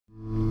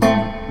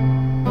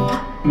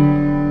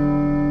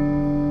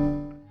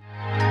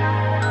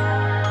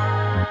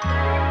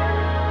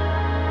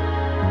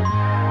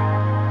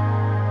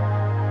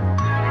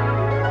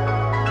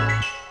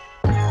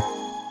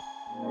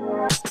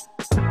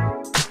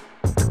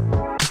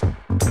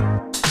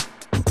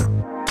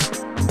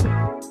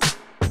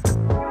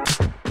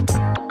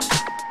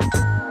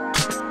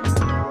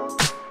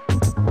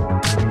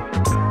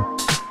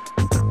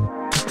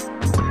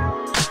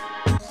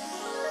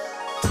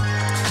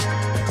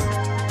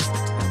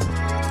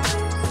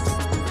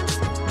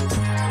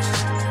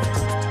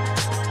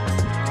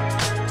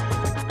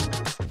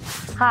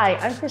Hi,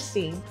 I'm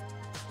Christine.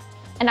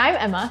 And I'm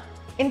Emma.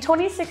 In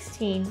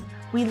 2016,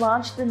 we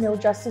launched the No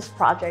Justice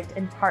Project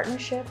in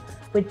partnership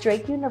with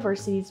Drake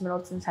University's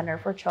Middleton Center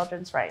for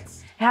Children's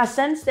Rights. It has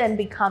since then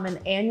become an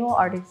annual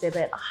art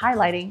exhibit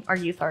highlighting our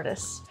youth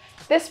artists.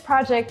 This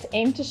project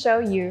aimed to show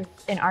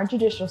youth in our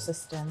judicial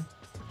system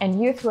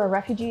and youth who are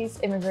refugees,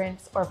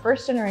 immigrants, or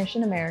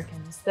first-generation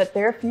Americans that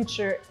their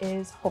future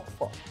is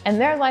hopeful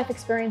and their life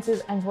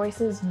experiences and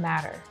voices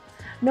matter.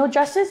 No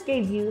Justice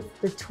gave youth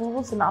the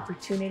tools and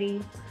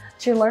opportunity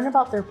to learn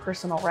about their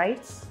personal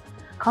rights,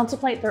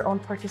 contemplate their own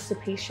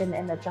participation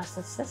in the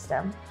justice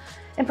system,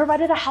 and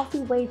provided a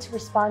healthy way to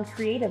respond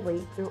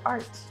creatively through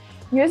art.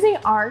 Using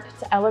art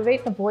to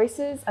elevate the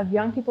voices of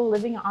young people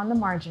living on the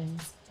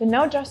margins, the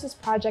No Justice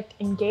Project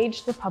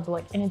engaged the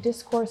public in a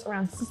discourse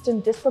around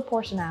system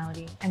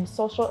disproportionality and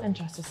social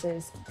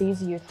injustices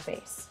these youth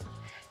face.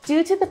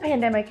 Due to the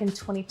pandemic in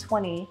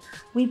 2020,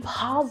 we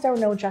paused our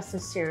No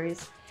Justice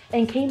series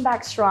and came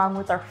back strong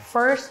with our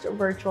first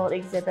virtual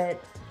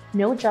exhibit,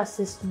 No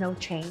Justice, No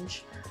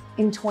Change,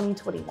 in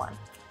 2021.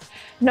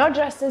 No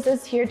Justice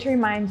is here to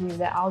remind you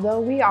that although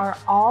we are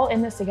all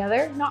in this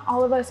together, not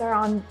all of us are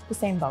on the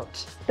same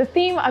boat. The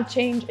theme of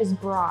change is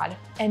broad,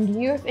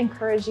 and youth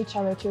encourage each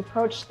other to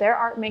approach their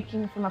art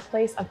making from a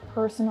place of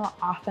personal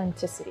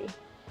authenticity.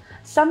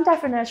 Some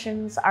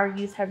definitions our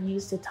youth have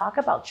used to talk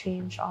about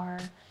change are,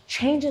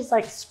 change is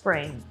like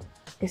spring,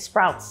 it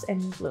sprouts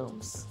and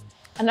blooms.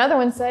 Another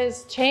one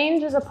says,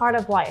 change is a part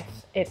of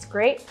life. It's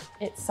great,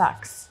 it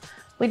sucks.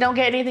 We don't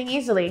get anything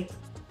easily.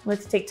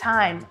 Let's take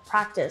time,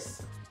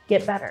 practice,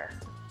 get better,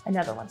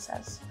 another one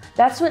says.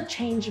 That's what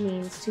change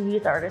means to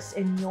youth artists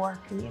in your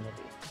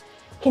community.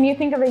 Can you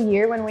think of a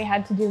year when we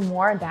had to do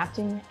more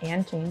adapting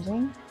and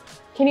changing?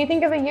 Can you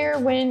think of a year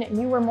when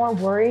you were more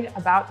worried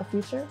about the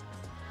future?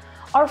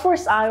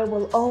 ArtForce Iowa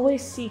will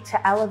always seek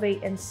to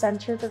elevate and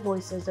center the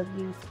voices of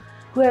youth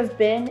who have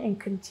been and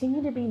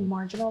continue to be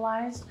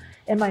marginalized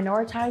and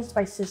minoritized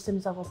by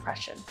systems of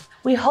oppression.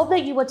 We hope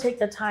that you will take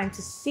the time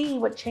to see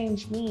what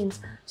change means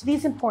to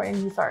these important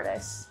youth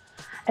artists,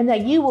 and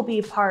that you will be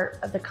a part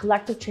of the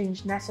collective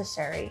change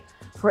necessary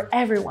for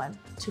everyone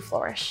to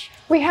flourish.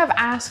 We have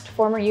asked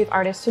former youth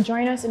artists to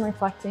join us in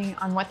reflecting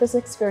on what this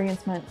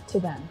experience meant to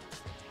them.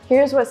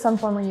 Here's what some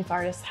former youth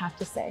artists have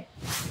to say.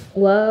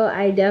 Well,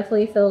 I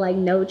definitely feel like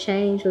no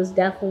change was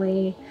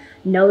definitely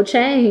no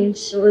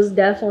change. It was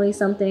definitely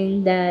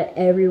something that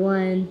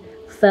everyone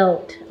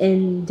felt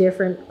in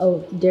different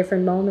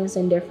moments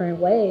in different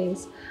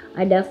ways.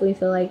 I definitely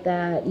feel like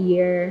that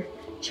year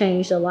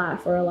changed a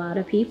lot for a lot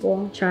of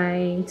people,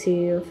 trying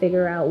to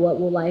figure out what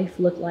will life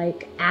look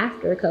like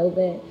after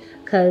COVID.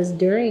 Because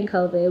during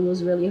COVID, it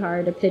was really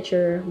hard to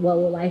picture what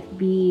will life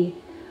be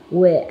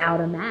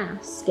without a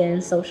mask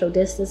and social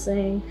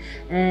distancing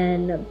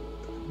and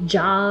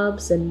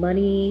jobs and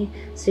money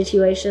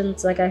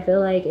situations. Like, I feel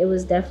like it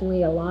was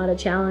definitely a lot of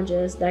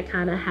challenges that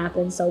kind of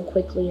happened so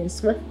quickly and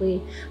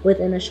swiftly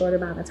within a short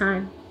amount of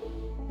time.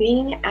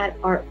 Being at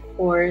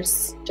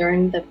ArtForce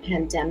during the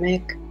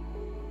pandemic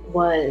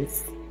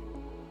was,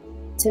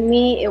 to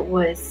me, it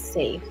was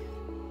safe.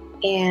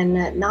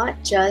 And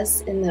not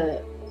just in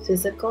the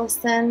physical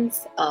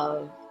sense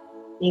of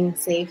being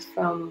safe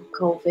from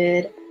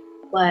COVID,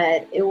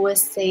 but it was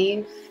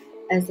safe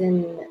as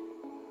in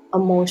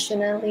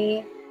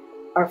emotionally.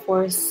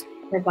 ArtForce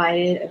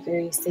provided a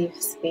very safe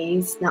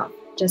space, not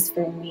just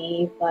for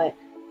me, but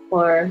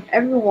for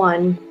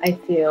everyone, I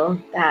feel,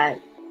 that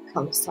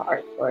comes to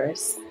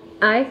ArtForce.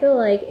 I feel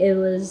like it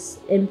was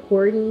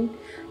important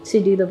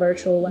to do the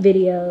virtual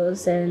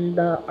videos and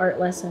the art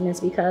lesson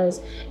is because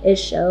it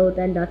showed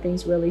that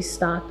nothing's really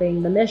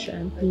stopping the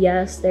mission.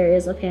 Yes, there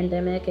is a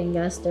pandemic, and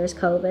yes, there's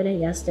COVID, and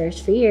yes, there's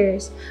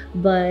fears,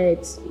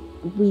 but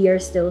we are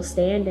still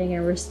standing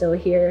and we're still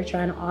here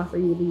trying to offer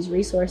you these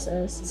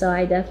resources. So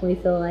I definitely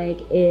feel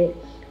like it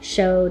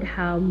showed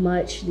how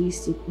much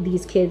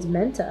these kids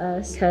meant to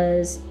us,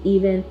 because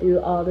even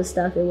through all the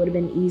stuff, it would have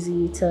been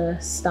easy to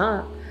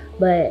stop.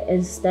 But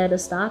instead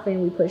of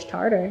stopping, we pushed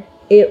harder.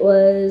 It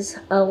was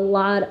a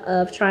lot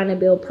of trying to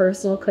build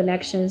personal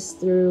connections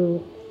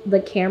through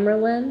the camera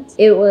lens.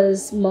 It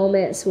was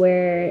moments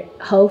where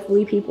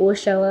hopefully people will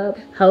show up,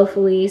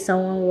 hopefully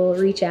someone will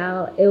reach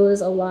out. It was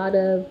a lot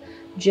of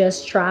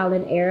just trial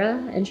and error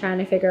and trying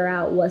to figure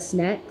out what's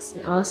next.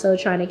 Also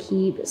trying to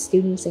keep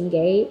students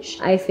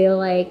engaged. I feel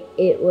like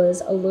it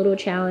was a little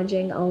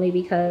challenging only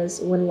because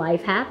when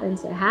life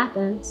happens, it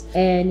happens,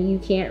 and you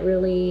can't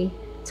really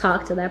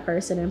talk to that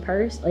person in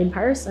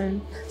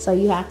person. So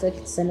you have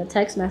to send a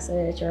text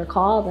message or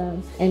call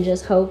them and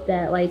just hope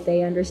that like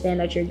they understand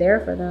that you're there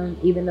for them,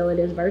 even though it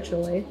is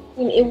virtually. I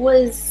mean, it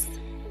was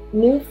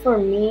new for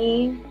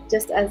me,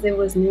 just as it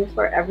was new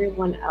for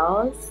everyone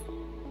else.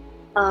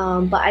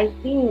 But I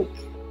think,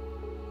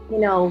 we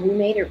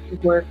made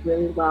it work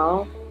really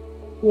well.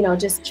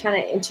 Just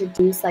trying to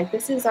introduce, like,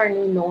 this is our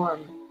new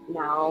norm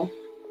now,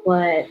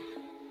 but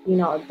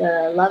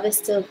the love is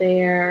still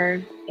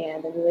there,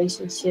 and the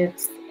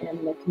relationships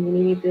and the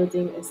community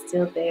building is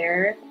still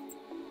there.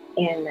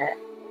 And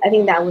I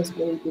think that was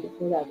really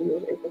beautiful that we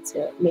were able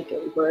to make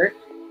it work.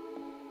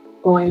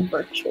 going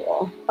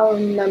virtual. A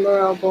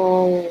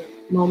memorable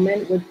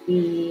moment would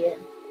be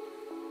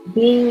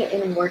being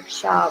in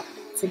workshop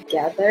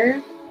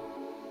together,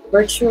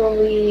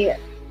 virtually,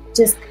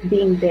 just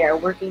being there,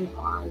 working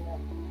on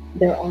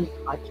their own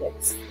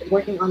projects,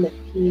 working on the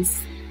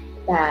piece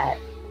that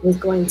was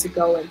going to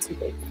go into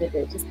the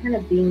exhibit, just kind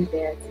of being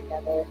there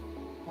together,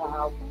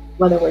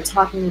 whether we're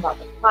talking about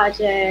the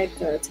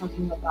project or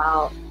talking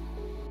about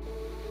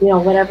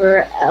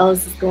whatever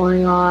else is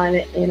going on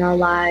in our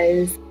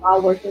lives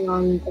while working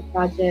on the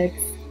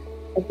projects.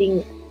 I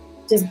think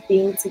just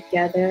being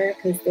together,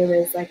 because there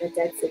was like a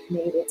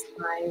designated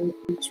time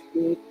each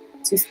week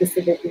to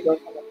specifically work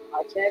on the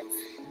projects,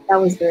 that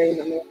was very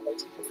memorable,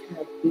 to just kind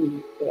of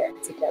be there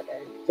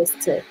together, just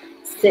to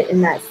sit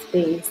in that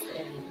space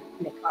and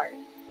make art.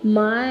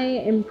 My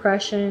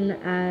impression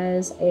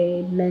as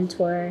a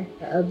mentor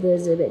of the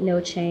exhibit No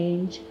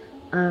Change,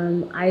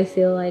 I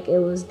feel like it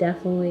was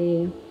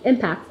definitely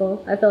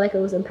impactful. I feel like it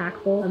was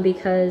impactful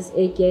because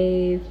it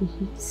gave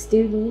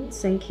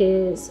students and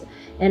kids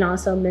and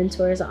also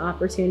mentors an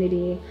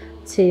opportunity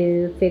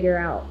to figure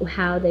out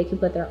how they can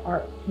put their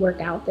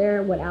artwork out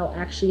there without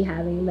actually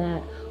having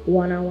that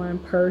one-on-one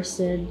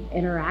person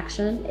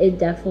interaction. It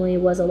definitely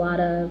was a lot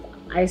of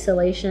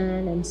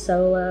isolation and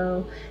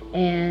solo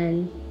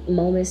and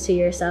moments to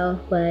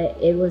yourself, but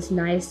it was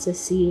nice to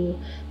see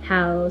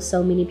how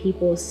so many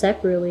people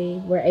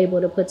separately were able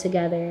to put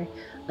together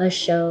a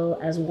show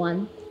as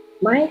one.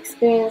 My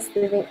experience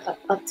leading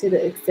up to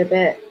the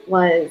exhibit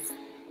was,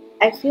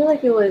 I feel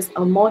like it was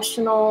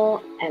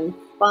emotional and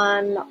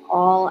fun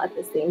all at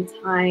the same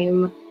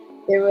time.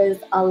 There was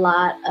a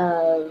lot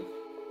of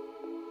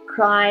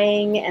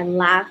crying and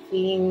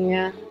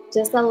laughing,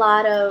 just a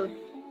lot of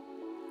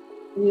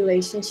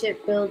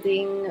relationship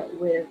building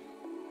with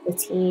the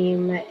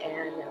team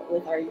and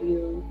with our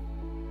youth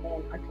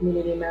and our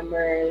community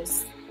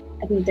members.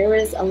 I think there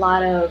was a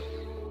lot of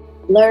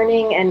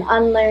learning and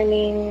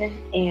unlearning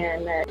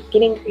and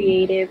getting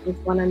creative with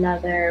one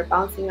another,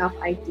 bouncing off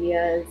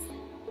ideas.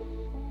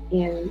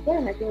 And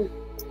yeah, I think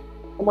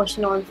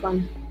emotional and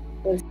fun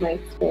was my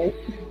experience.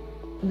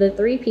 The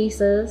 3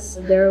 pieces,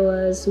 there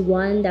was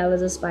one that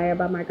was inspired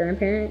by my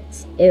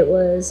grandparents. It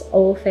was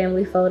old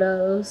family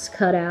photos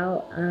cut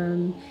out,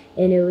 and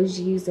it was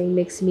using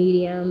mixed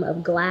medium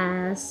of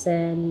glass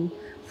and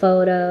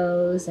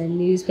photos and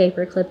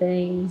newspaper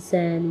clippings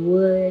and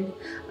wood,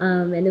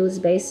 and it was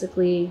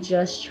basically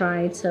just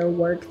trying to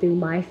work through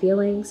my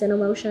feelings and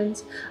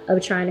emotions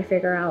of trying to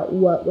figure out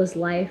what was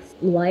life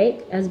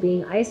like as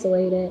being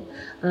isolated,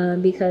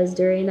 because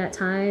during that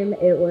time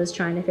it was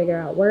trying to figure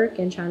out work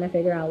and trying to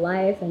figure out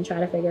life and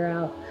trying to figure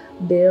out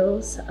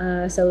bills,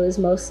 so it was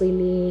mostly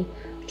me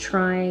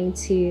trying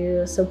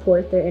to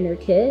support the inner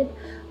kid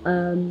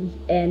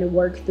and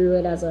work through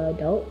it as an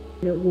adult.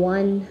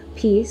 One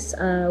piece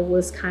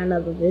was kind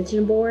of a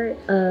vision board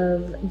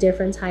of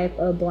different type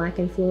of Black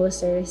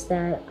influencers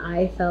that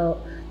I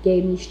felt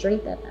gave me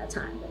strength at that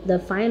time. The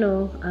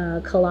final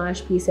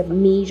collage piece of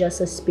me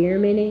just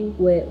experimenting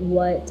with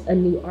what a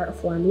new art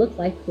form looked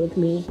like with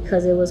me,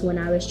 because it was when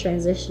I was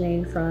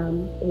transitioning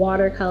from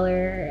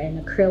watercolor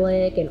and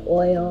acrylic and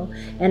oil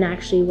and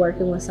actually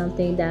working with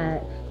something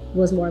that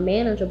was more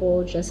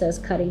manageable, just as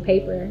cutting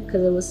paper,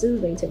 because it was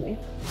soothing to me.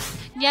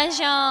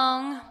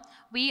 Yejong,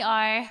 we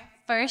are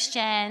first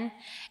gen,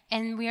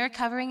 and we are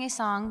covering a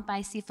song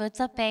by Seafood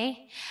Tape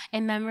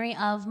in memory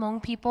of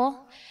Hmong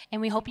people,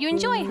 and we hope you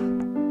enjoy.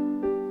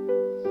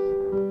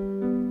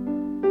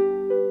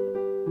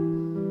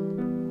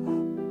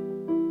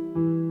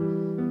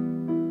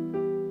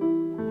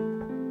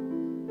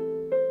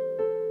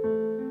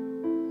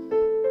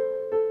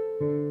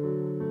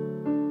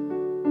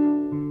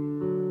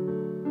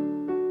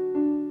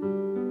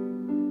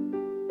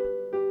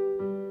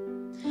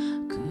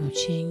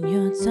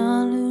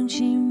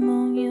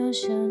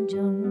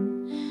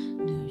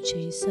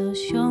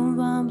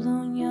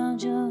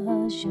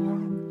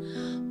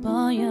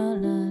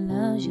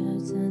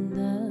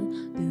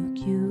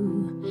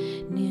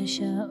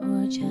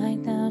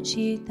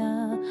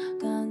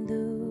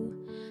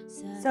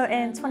 So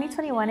in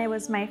 2021, it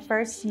was my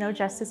first No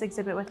Justice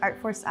exhibit with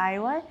ArtForce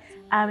Iowa,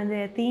 and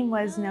the theme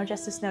was No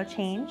Justice, No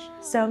Change.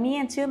 So me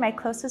and 2 of my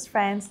closest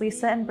friends,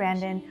 Lisa and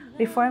Brandon,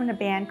 we formed a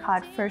band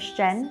called First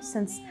Gen,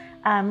 since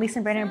Lisa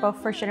and Brandon are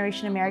both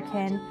first-generation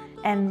American,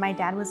 and my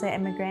dad was an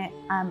immigrant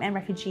and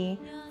refugee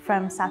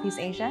from Southeast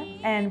Asia.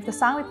 And the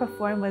song we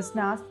performed was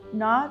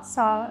Not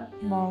Sa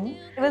Hmong.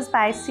 It was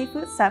by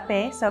Seafood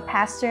Tape, so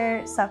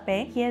Pastor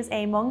Tape. He is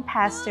a Hmong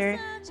pastor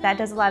that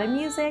does a lot of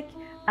music,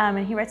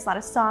 and he writes a lot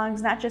of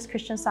songs, not just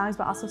Christian songs,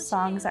 but also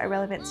songs that are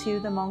relevant to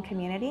the Hmong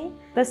community.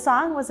 The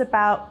song was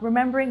about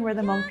remembering where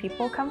the Hmong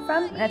people come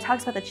from, and it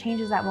talks about the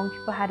changes that Hmong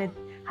people had to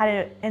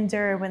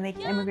endure when they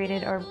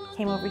immigrated or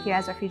came over here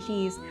as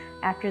refugees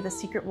after the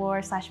Secret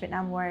War /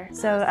 Vietnam War.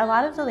 So a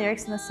lot of the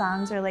lyrics in the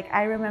songs are like,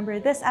 I remember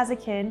this as a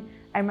kid.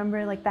 I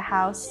remember like the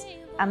house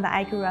that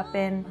I grew up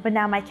in, but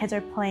now my kids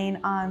are playing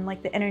on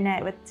like the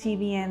internet with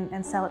TV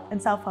and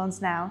cell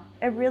phones now.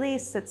 It really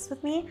sits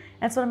with me,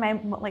 and it's one of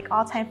my like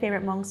all-time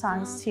favorite Hmong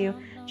songs too,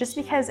 just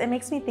because it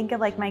makes me think of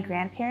like my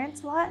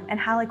grandparents a lot, and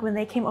how like when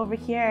they came over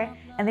here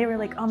and they were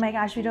like, oh my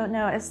gosh, we don't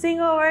know a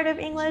single word of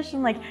English,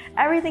 and like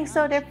everything's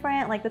so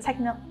different, like the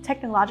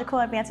technological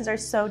advances are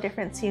so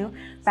different too,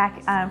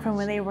 back from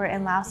when they were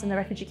in Laos in the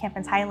refugee camp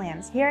in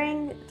Thailand.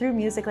 Hearing through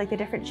music like the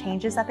different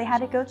changes that they had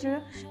to go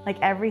through like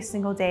every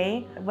single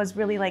day was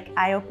really like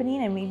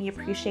eye-opening and made me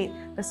appreciate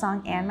the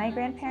song and my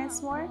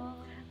grandparents more.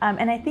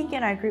 And I think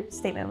in our group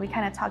statement we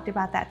kind of talked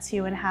about that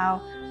too, and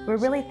how we're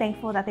really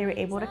thankful that they were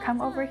able to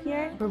come over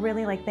here. We're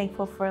really like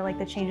thankful for like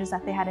the changes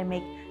that they had to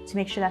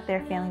make sure that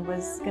their family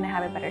was going to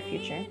have a better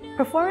future.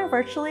 Performing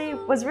virtually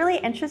was really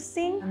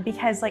interesting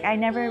because like I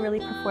never really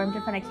performed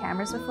in front of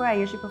cameras before. I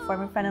usually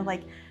perform in front of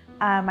like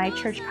my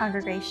church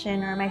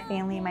congregation or my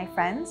family and my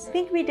friends. I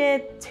think we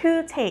did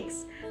 2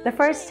 takes. The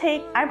first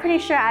take, I'm pretty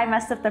sure I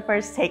messed up the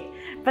first take,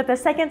 but the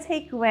second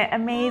take went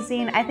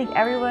amazing. I think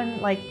everyone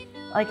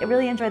I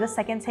really enjoyed the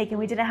second take, and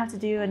we didn't have to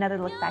do another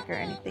look back or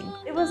anything.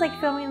 It was like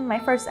filming my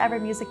first ever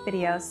music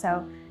video,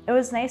 so it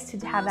was nice to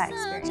have that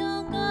experience.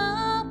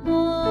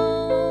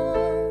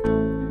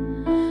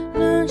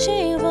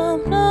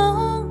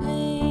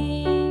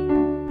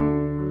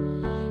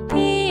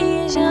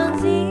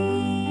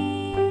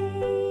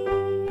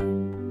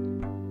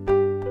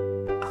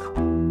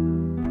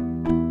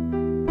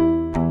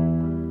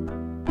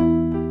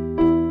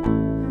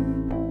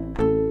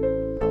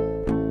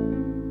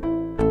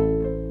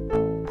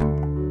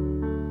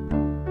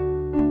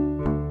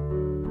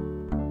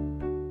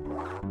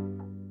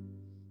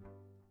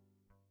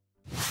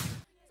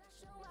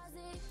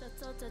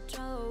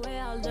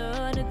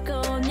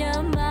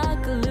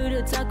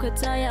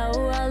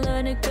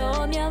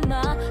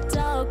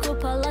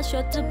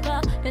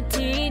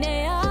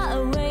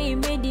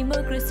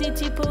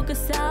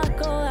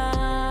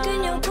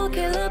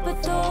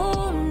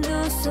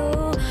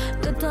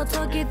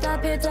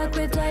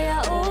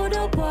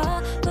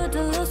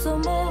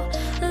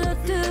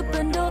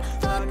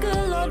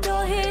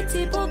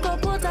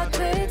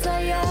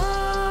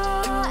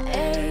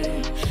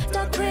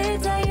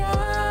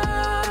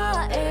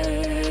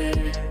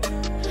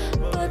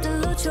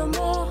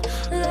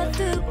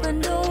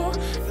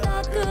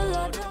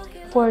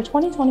 For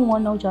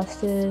 2021 No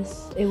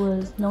Justice, it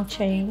was no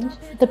change.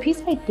 The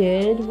piece I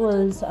did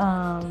was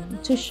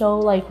to show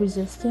like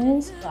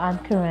resistance. I'm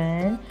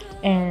Korean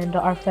and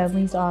our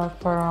families are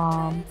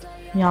from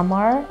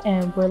Myanmar,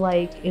 and we're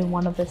like in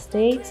one of the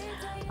states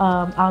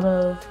out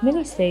of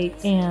many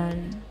states.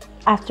 And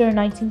after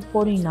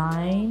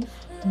 1949,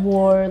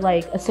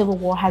 a civil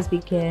war has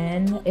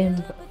begun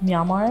in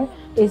Myanmar.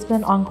 It's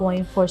been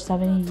ongoing for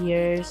 70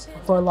 years.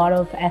 For a lot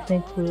of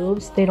ethnic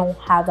groups, they don't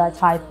have that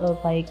type of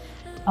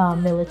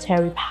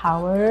military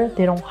power.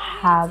 They don't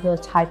have the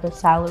type of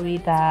salary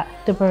that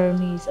the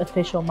Burmese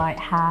official might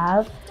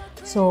have.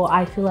 So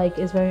I feel like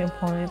it's very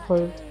important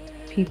for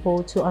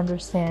people to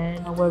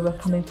understand where we're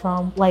coming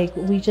from. Like,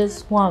 we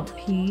just want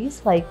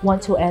peace,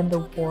 want to end the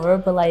war,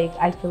 but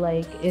I feel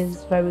like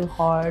it's very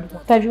hard.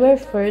 February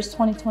 1st,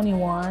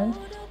 2021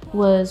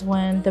 was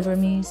when the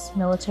Burmese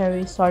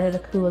military started a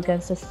coup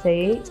against the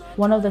state.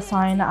 One of the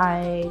signs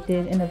I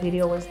did in the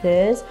video was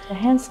this. The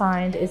hand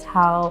sign is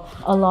how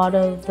a lot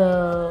of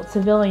the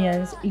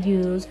civilians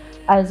use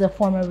as a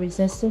form of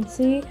resistance.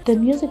 The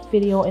music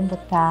video in the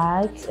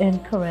back's in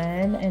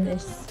Korean, and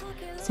it's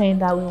saying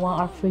that we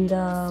want our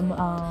freedom,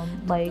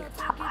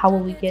 how will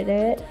we get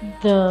it?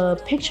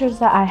 The pictures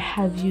that I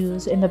have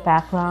used in the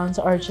backgrounds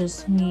are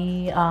just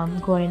me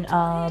growing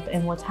up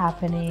and what's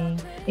happening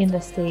in the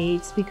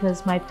States,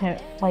 because my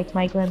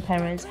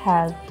grandparents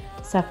have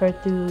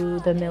suffered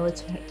through the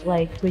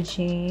military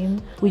regime.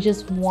 We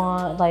just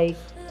want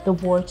the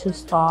war to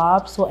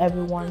stop so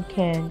everyone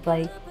can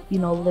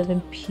live in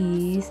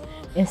peace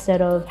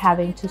instead of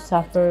having to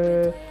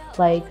suffer,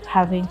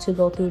 having to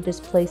go through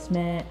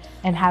displacement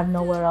and have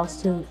nowhere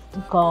else to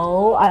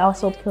go. I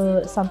also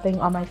put something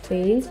on my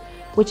face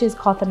which is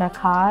called the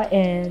naka,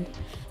 and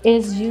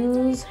is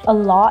used a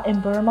lot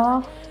in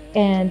Burma,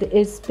 and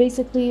it's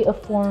basically a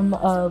form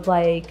of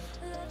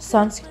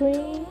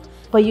sunscreen,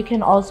 but you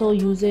can also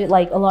use it,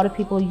 a lot of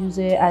people use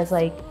it as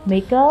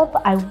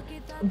makeup.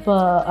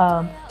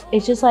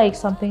 It's just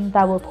something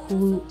that will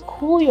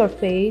cool your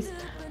face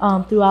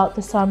throughout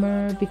the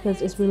summer,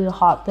 because it's really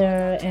hot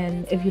there,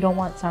 and if you don't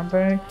want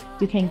sunburn,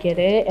 you can get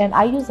it. And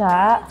I use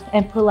that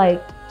and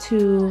put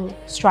 2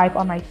 stripes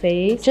on my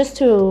face just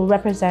to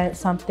represent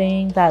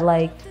something that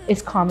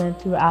is common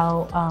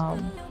throughout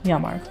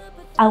Myanmar.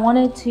 I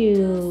wanted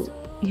to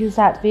use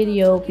that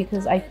video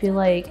because I feel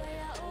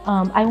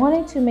I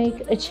wanted to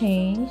make a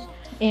change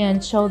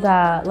and show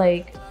that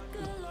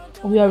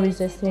we are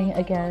resisting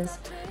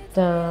against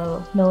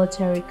the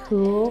military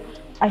coup.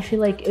 I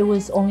feel it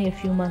was only a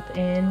few months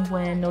in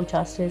when No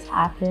Justice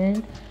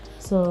happened,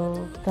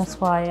 so that's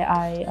why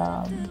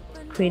I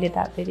created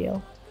that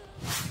video.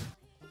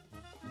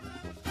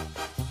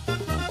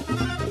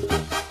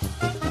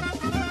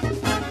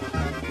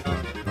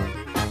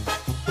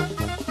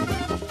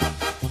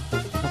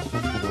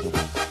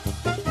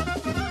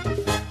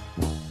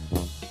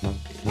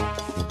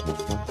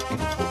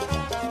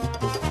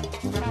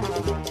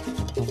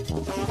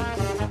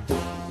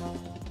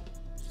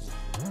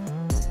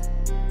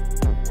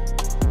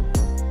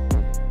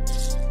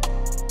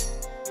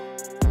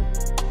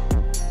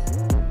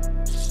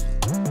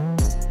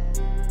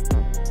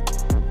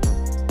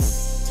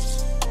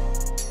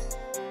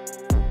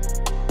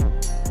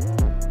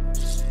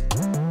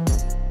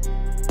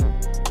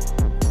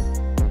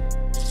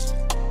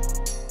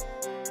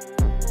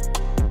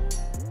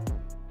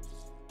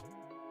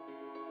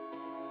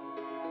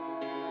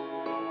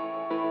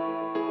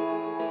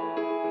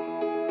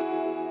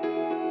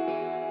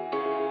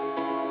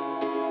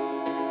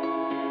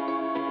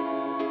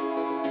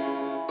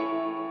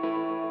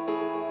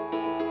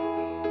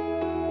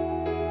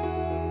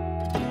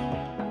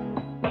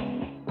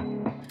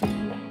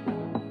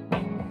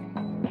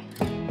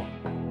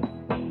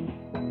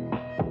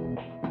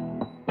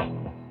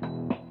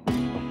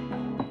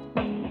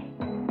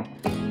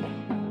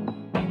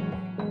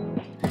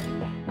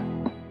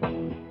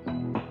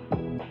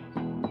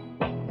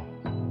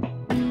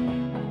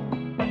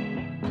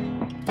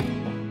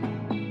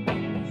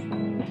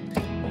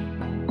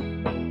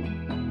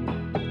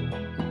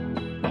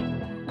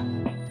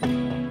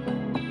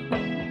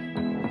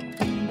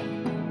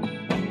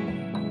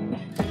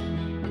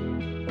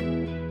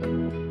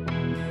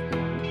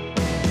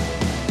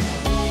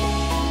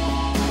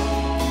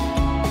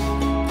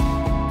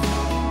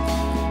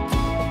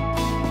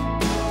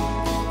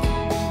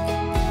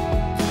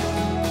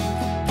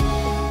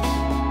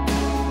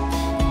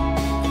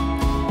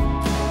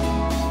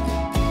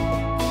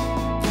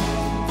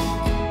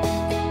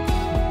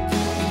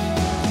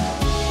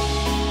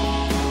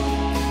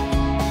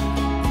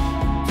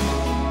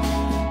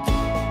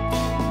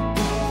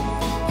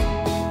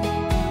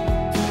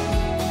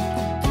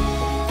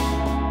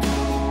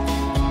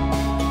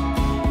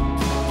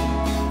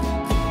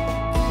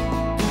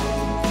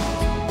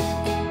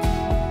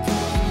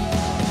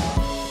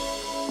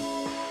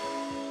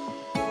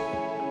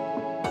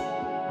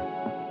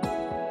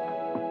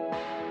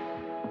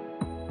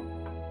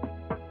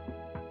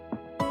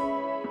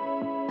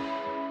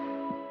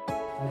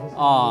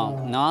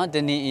 no,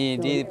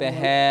 di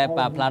pehe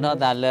pa plato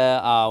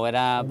dale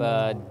wera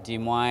di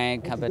moy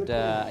kapet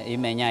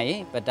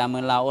imenyai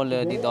petamula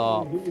ole di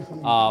do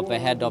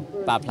pehe do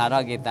pa plato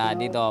kita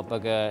di do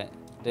pege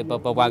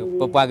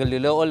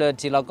pepaglulo ole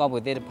ciloko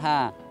putih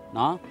pa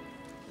no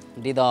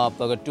di do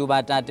pege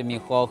tuba ta demi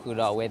kho khu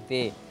do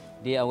wete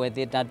di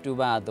awete ta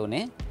tuba to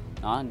ne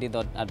no di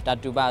do ta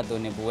tuba to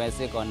ne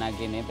buwese ko na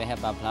kine pehe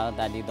pa plato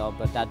ta di do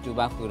ta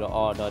tuba khu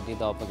do di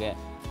do pege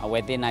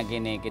awete na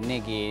kine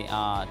ki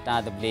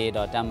ta the blade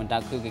or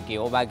tamanta ki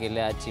oba ki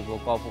la chibo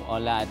ko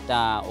ola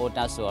ta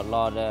ota so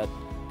lord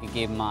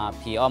ki ma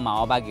phi o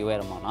ma oba ki we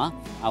mo no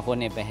afo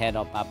ne pe head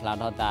of pa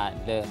plato ta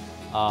le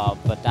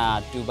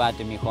pata tuba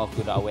de mi ko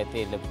ku do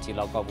awete le chi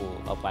lo ko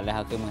bu pa le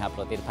ha ku mu ha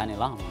prote pha ne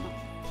lo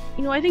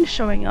You know, I think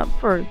showing up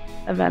for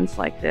events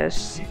like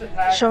this,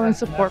 showing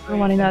support for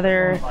one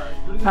another,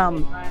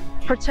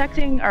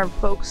 protecting our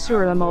folks who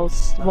are the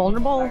most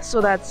vulnerable,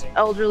 so that's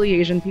elderly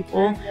Asian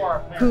people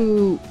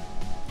who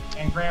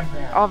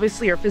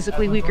obviously are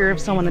physically weaker if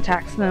someone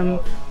attacks them,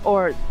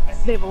 or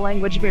they have a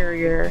language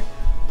barrier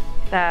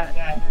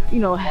that, you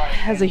know,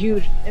 has a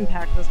huge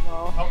impact as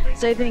well.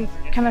 So I think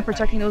kind of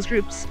protecting those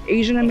groups,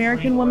 Asian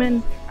American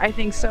women, I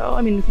think so.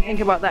 I mean, if you think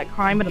about that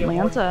crime in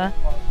Atlanta,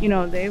 you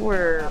know, they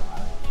were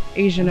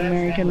Asian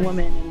American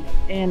women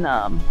in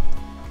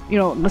you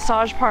know,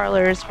 massage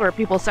parlors where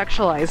people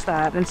sexualize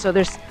that, and so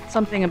there's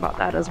something about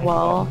that as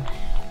well.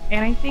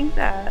 And I think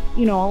that,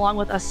 you know, along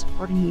with us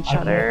supporting each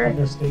other,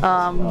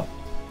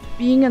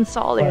 being in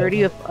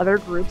solidarity with other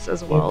groups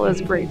as well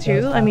is great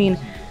too. I mean,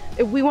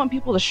 if we want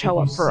people to show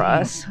up for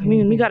us, I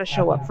mean, we got to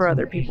show up for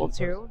other people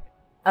too.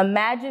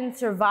 Imagine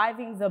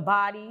surviving the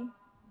body,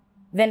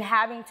 then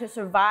having to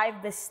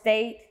survive the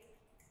state.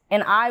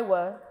 In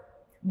Iowa,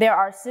 there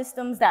are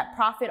systems that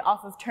profit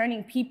off of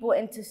turning people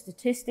into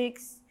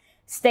statistics,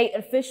 state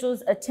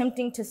officials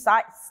attempting to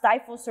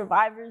stifle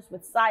survivors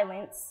with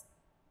silence.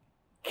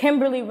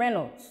 Kimberly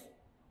Reynolds,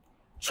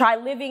 try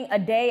living a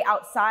day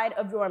outside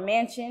of your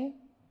mansion,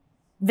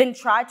 then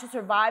try to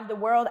survive the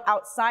world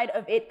outside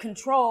of its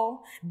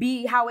control,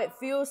 be how it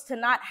feels to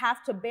not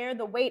have to bear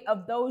the weight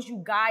of those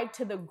you guide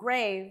to the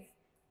grave.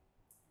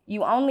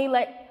 You only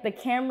let the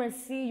cameras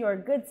see your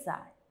good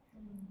side.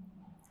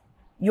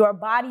 Your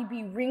body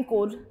be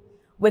wrinkled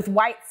with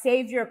white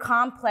savior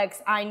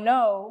complex. I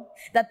know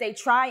that they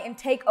try and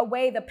take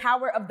away the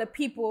power of the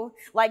people,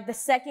 like the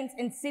seconds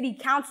in city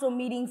council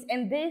meetings.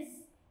 And this,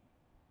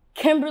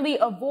 Kimberly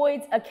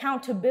avoids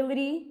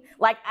accountability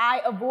like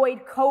I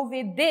avoid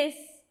COVID. This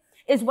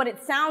is what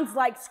it sounds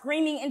like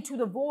screaming into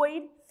the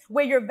void,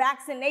 where your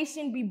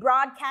vaccination be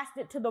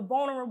broadcasted to the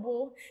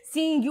vulnerable,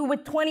 seeing you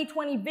with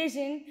 20/20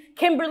 vision.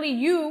 Kimberly,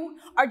 you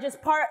are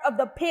just part of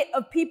the pit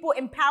of people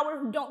in power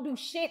who don't do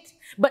shit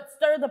but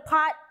stir the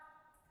pot,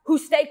 who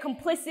stay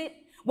complicit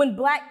when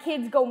Black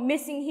kids go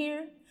missing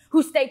here,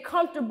 who stay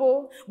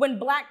comfortable when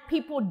Black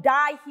people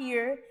die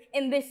here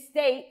in this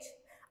state.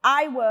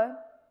 Iowa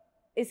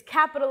is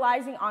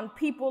capitalizing on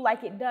people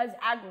like it does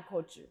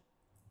agriculture.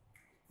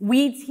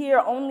 Weeds here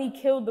only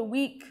kill the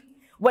weak.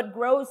 What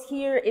grows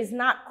here is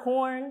not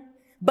corn,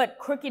 but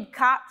crooked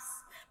cops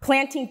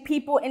planting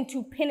people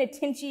into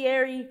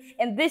penitentiary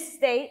in this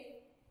state,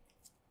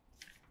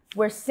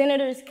 where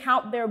senators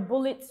count their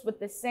bullets with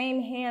the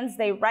same hands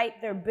they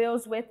write their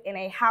bills with, in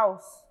a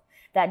house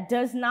that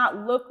does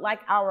not look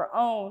like our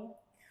own,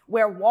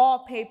 where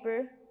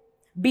wallpaper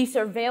be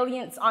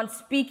surveillance on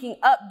speaking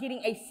up,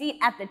 getting a seat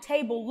at the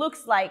table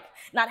looks like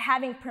not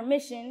having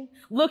permission,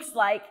 looks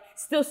like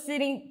still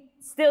sitting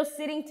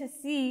to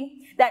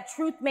see that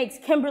truth makes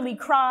Kimberly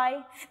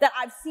cry, that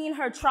I've seen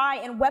her try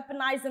and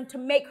weaponize them to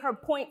make her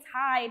points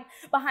hide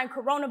behind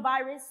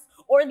coronavirus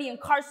or the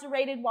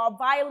incarcerated while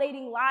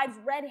violating lives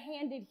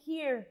red-handed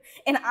here.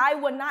 In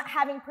Iowa, not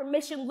having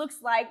permission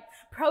looks like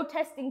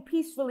protesting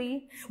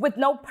peacefully with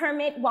no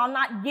permit while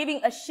not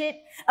giving a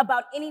shit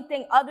about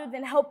anything other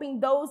than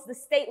helping those the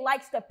state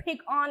likes to pick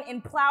on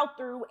and plow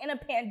through in a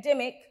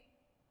pandemic.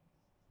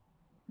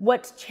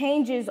 What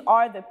changes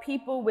are the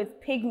people with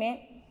pigment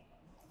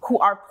who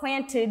are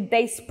planted,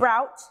 they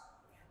sprout,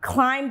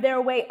 climb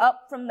their way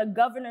up from the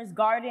governor's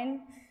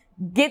garden,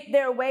 get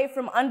their way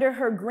from under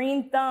her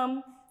green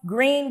thumb,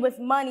 green with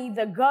money.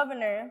 The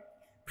governor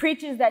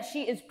preaches that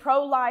she is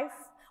pro-life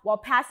while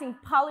passing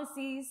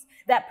policies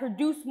that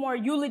produce more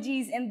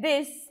eulogies. In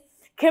this,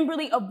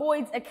 Kimberly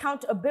avoids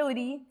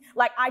accountability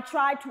like I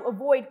tried to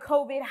avoid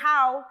COVID.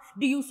 How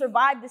do you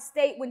survive the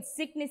state when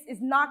sickness is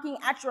knocking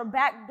at your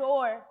back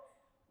door?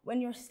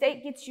 When your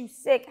state gets you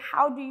sick,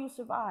 how do you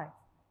survive?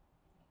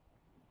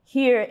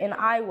 Here in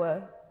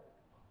Iowa,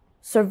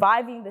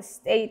 surviving the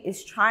state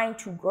is trying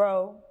to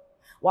grow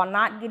while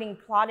not getting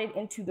plotted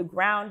into the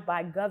ground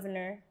by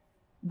governor,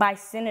 by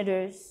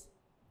senators,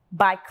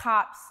 by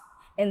cops.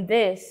 And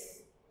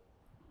this,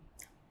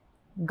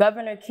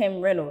 Governor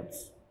Kim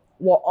Reynolds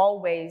will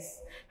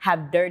always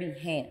have dirty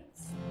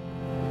hands.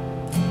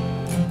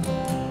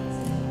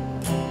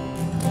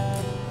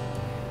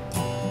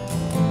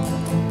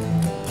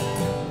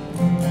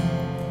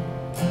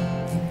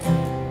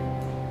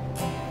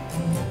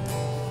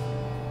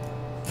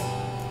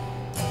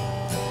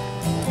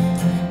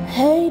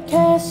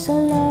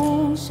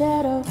 darling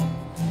shadow.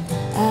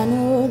 I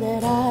know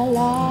that I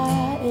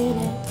lie in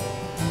it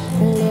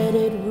and let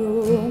it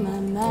rule my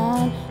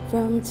mind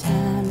from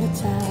time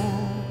to time.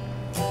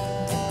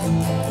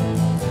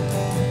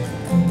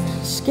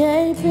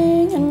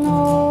 Escaping an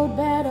old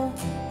battle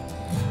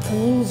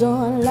clings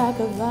on like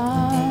a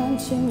vine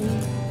to me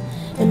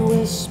and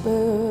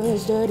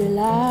whispers dirty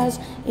lies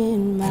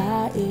in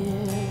my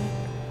ear.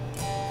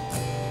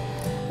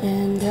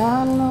 And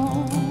I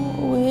know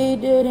we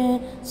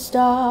didn't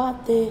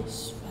start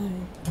this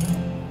fight,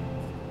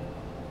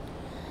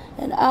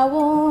 and I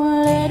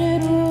won't let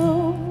it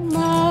rule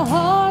my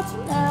heart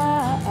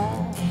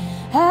tonight.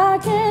 I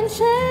can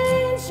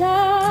change,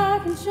 I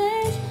can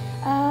change,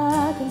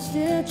 I can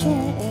still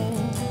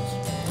change,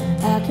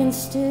 I can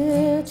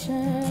still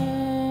change.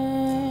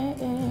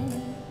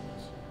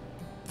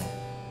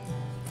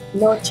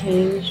 No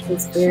Change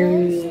was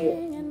very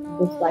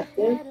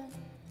reflective.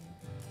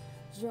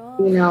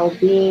 You know,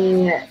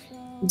 being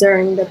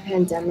during the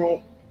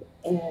pandemic,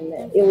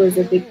 and it was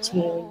a big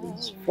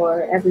change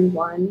for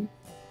everyone,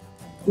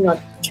 you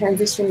know,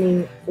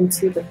 transitioning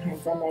into the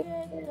pandemic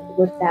and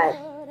what that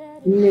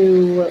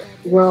new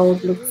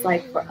world looks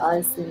like for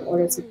us in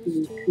order to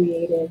be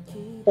creative.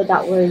 So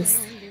that was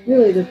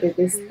really the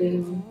biggest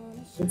thing,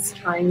 is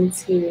trying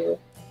to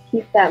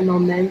keep that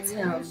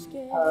momentum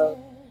of,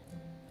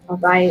 all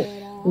right,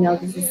 you know,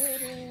 this is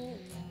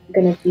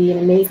going to be an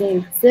amazing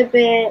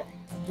exhibit.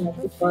 You know,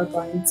 people are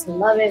going to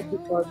love it,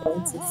 people are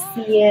going to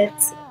see it,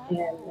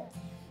 and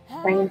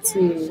trying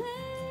to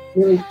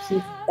really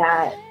keep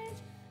that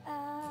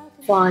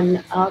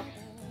fun up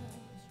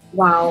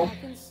while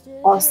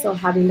also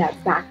having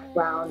that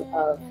background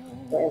of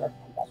we're in a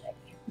pandemic.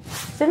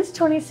 Since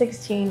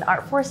 2016,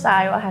 ArtForce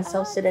Iowa has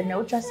hosted a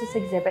No Justice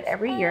exhibit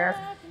every year,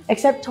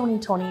 except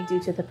 2020 due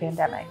to the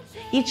pandemic.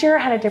 Each year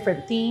had a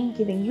different theme,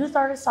 giving youth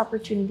artists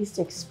opportunities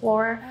to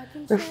explore,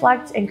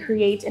 reflect, and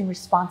create in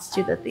response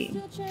to the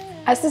theme.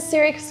 As the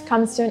series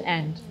comes to an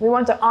end, we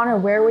want to honor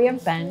where we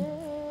have been,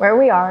 where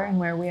we are, and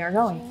where we are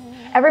going.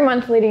 Every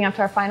month leading up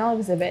to our final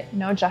exhibit,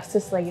 No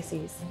Justice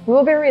Legacies, we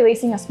will be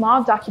releasing a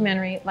small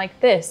documentary like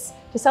this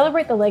to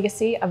celebrate the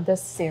legacy of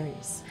this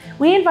series.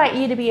 We invite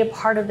you to be a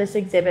part of this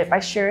exhibit by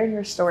sharing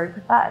your story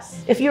with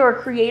us. If you're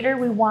a creator,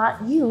 we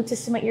want you to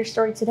submit your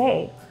story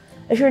today.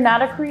 If you're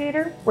not a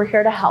creator, we're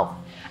here to help.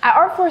 At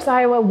ArtForce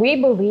Iowa, we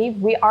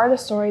believe we are the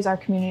stories our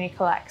community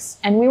collects,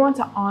 and we want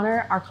to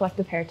honor our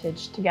collective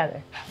heritage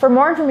together. For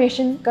more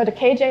information, go to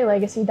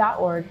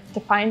kjlegacy.org to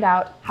find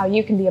out how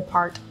you can be a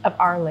part of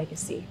our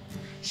legacy.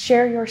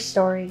 Share your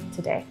story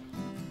today.